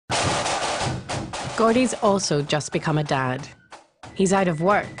Gordy's also just become a dad. He's out of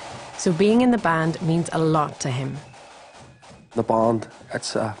work, so being in the band means a lot to him. The band,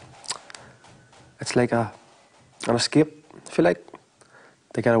 it's like an escape, I feel like,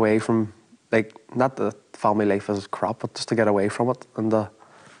 to get away from, like, not the family life is crap, but just to get away from it and to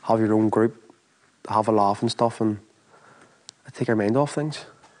have your own group, to have a laugh and stuff and take your mind off things.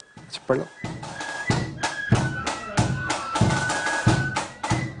 It's brilliant.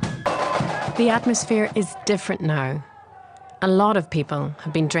 The atmosphere is different now. A lot of people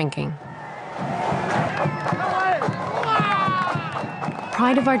have been drinking.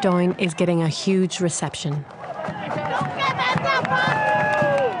 Pride of Ardoyne is getting a huge reception.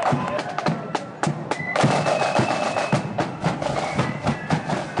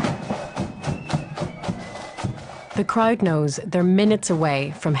 The crowd knows they're minutes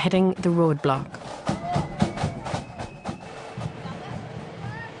away from hitting the roadblock.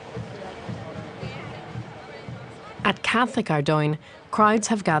 At Catholic Ardoyne, crowds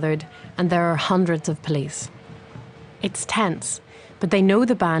have gathered and there are hundreds of police. It's tense, but they know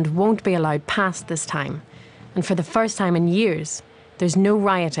the band won't be allowed past this time. And for the first time in years, there's no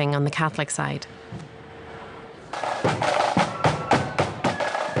rioting on the Catholic side.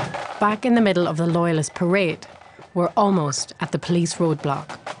 Back in the middle of the Loyalist parade, we're almost at the police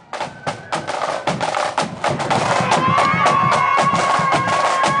roadblock.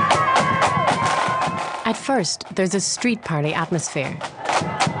 At first, there's a street party atmosphere.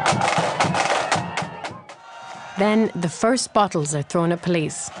 Then the first bottles are thrown at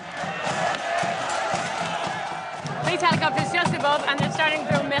police. Police helicopters just above and they're starting to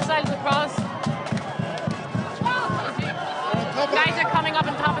throw missiles across. Guys are coming up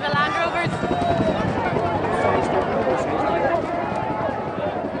on top of the Land Rovers.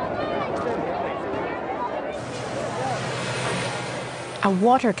 A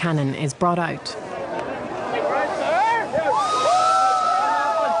water cannon is brought out.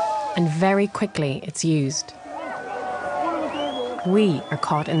 And very quickly it's used. We are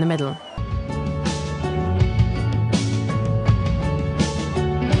caught in the middle.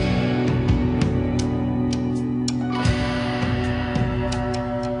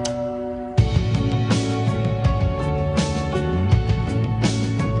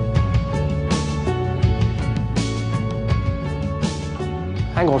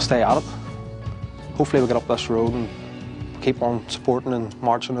 I'm going to stay at it. Hopefully we'll get up this road and keep on supporting and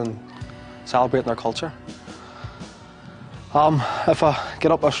marching and celebrating our culture. If I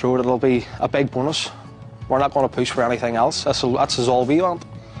get up this road, it'll be a big bonus. We're not going to push for anything else. That's all we want.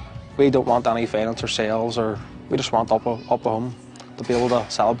 We don't want any finance or sales, or we just want up home to be able to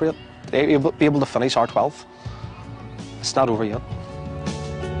celebrate, be able to finish our 12th. It's not over yet.